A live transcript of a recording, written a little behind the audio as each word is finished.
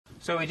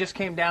So we just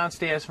came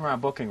downstairs from our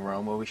booking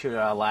room where we shoot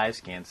our live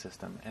scan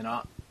system, and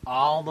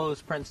all those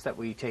prints that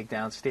we take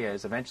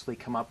downstairs eventually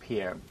come up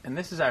here. And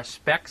this is our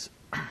Specs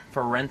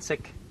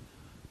Forensic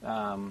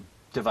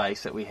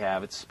device that we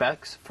have. It's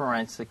Specs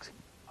Forensic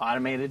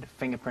Automated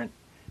Fingerprint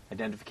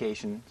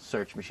Identification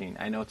Search Machine.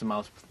 I know it's a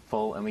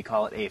mouthful, and we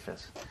call it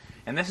AFIS.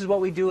 And this is what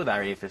we do with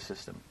our AFIS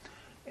system.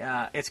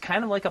 It's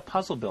kind of like a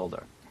puzzle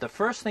builder. The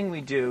first thing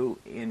we do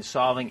in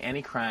solving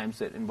any crimes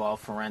that involve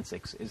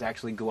forensics is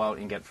actually go out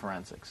and get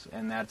forensics,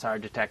 and that's our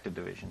detective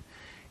division.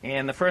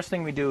 And the first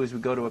thing we do is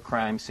we go to a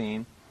crime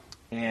scene,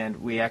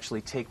 and we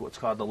actually take what's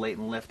called the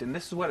latent lift, and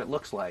this is what it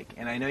looks like.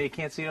 And I know you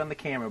can't see it on the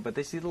camera, but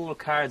this is the little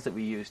cards that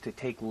we use to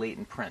take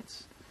latent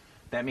prints.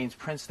 That means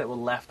prints that were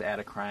left at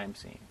a crime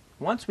scene.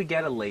 Once we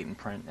get a latent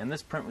print, and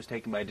this print was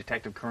taken by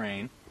Detective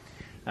Crane,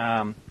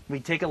 we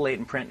take a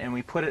latent print and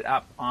we put it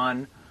up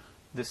on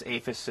this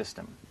AFIS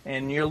system.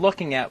 And you're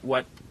looking at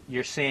what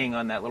you're seeing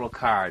on that little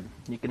card.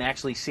 You can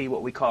actually see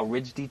what we call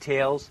ridge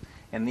details,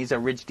 and these are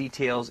ridge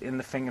details in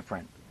the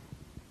fingerprint.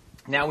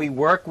 Now we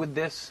work with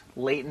this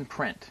latent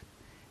print,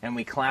 and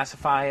we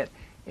classify it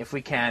if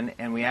we can,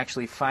 and we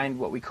actually find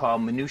what we call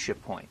minutia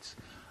points.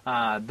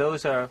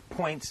 Those are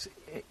points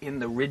in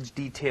the ridge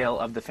detail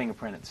of the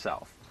fingerprint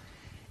itself.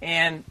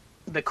 And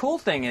the cool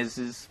thing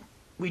is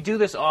we do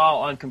this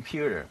all on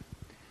computer.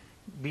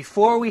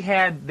 Before we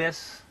had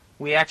this,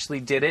 we actually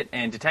did it,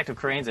 and Detective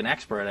Crane's an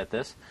expert at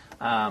this.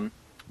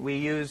 We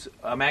use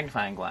a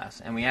magnifying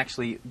glass, and we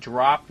actually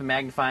drop the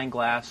magnifying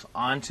glass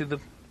onto the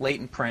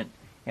latent print,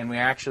 and we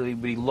actually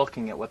be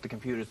looking at what the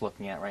computer's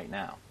looking at right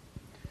now.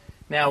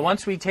 Now,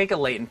 once we take a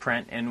latent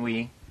print and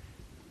we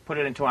put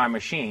it into our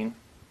machine,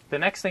 the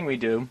next thing we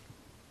do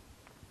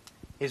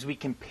is we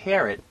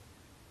compare it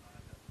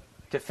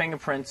to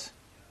fingerprints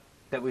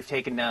that we've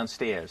taken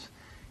downstairs.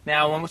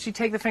 Now, once we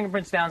take the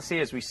fingerprints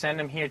downstairs, we send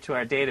them here to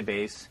our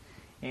database,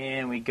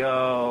 and we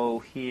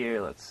go here,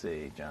 let's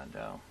see, John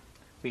Doe.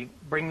 We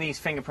bring these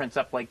fingerprints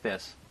up like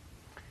this.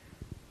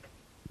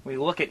 We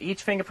look at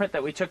each fingerprint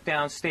that we took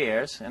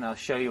downstairs, and I'll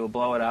show you, we'll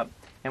blow it up,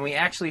 and we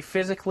actually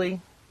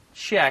physically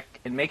check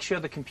and make sure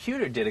the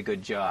computer did a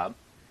good job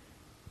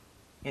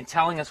in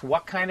telling us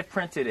what kind of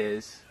print it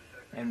is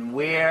and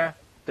where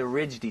the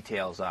ridge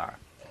details are.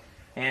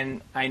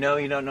 And I know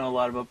you don't know a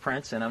lot about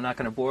prints, and I'm not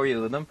going to bore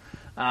you with them,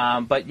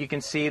 but you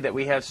can see that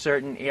we have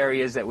certain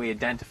areas that we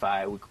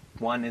identify.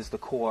 One is the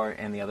core,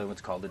 and the other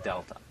one's called the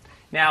delta.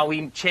 Now,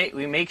 we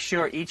make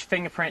sure each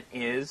fingerprint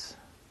is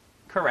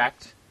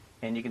correct,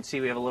 and you can see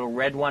we have a little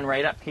red one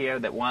right up here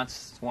that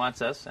wants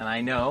us, and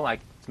I know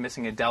it's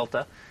missing a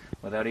delta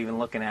without even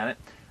looking at it.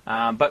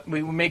 But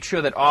we make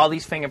sure that all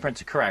these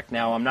fingerprints are correct.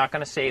 Now, I'm not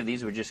going to save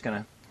these. We're just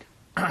going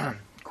to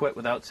quit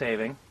without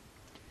saving.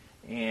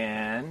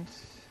 And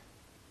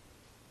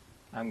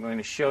I'm going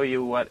to show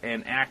you what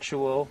an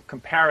actual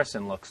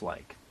comparison looks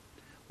like.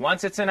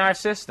 Once it's in our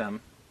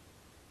system,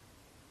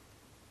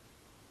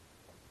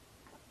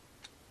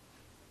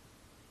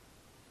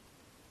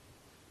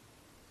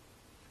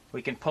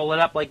 we can pull it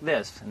up like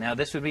this. Now,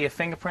 this would be a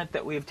fingerprint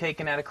that we've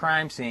taken at a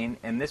crime scene,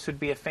 and this would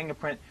be a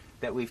fingerprint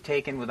that we've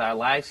taken with our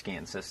live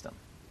scan system.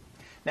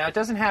 Now, it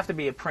doesn't have to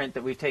be a print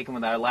that we've taken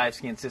with our live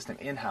scan system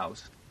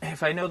in-house.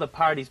 If I know the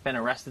party's been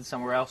arrested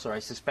somewhere else, or I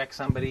suspect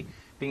somebody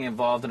being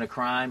involved in a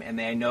crime and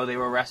I know they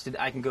were arrested,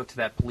 I can go to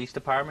that police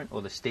department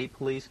or the state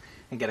police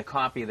and get a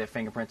copy of their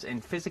fingerprints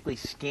and physically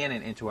scan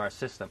it into our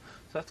system.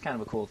 So that's kind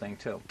of a cool thing,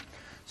 too.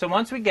 So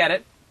once we get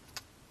it,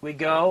 we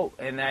go,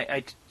 and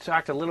I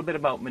talked a little bit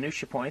about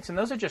minutia points, and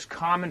those are just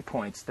common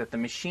points that the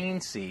machine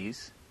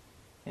sees,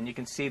 and you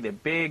can see the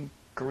big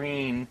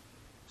green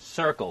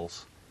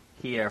circles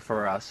here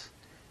for us,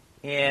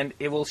 and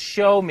it will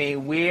show me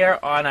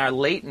where on our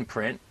latent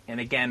print, and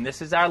again,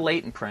 this is our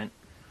latent print,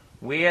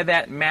 where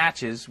that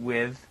matches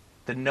with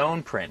the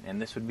known print, and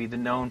this would be the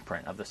known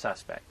print of the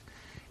suspect.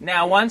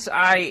 Now,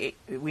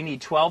 we need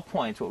 12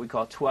 points, what we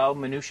call 12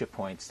 minutia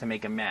points, to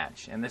make a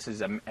match, and this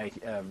is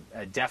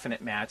a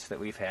definite match that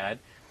we've had.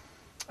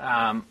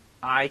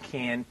 I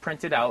can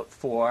print it out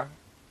for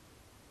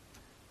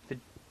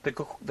the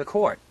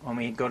court when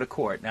we go to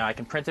court. Now, I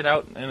can print it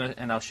out,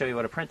 and I'll show you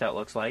what a printout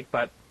looks like,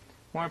 but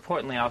more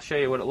importantly, I'll show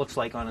you what it looks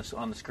like on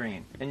the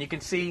screen. And you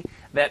can see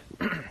that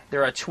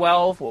there are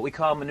 12 what we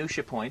call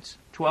minutia points,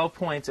 12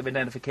 points of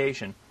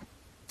identification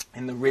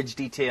in the ridge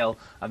detail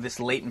of this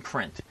latent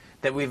print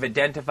that we've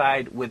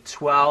identified with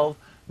 12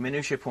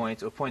 minutia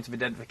points or points of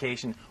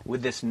identification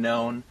with this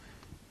known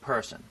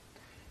person.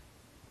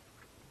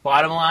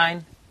 Bottom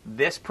line,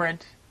 this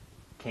print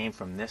came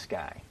from this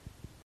guy.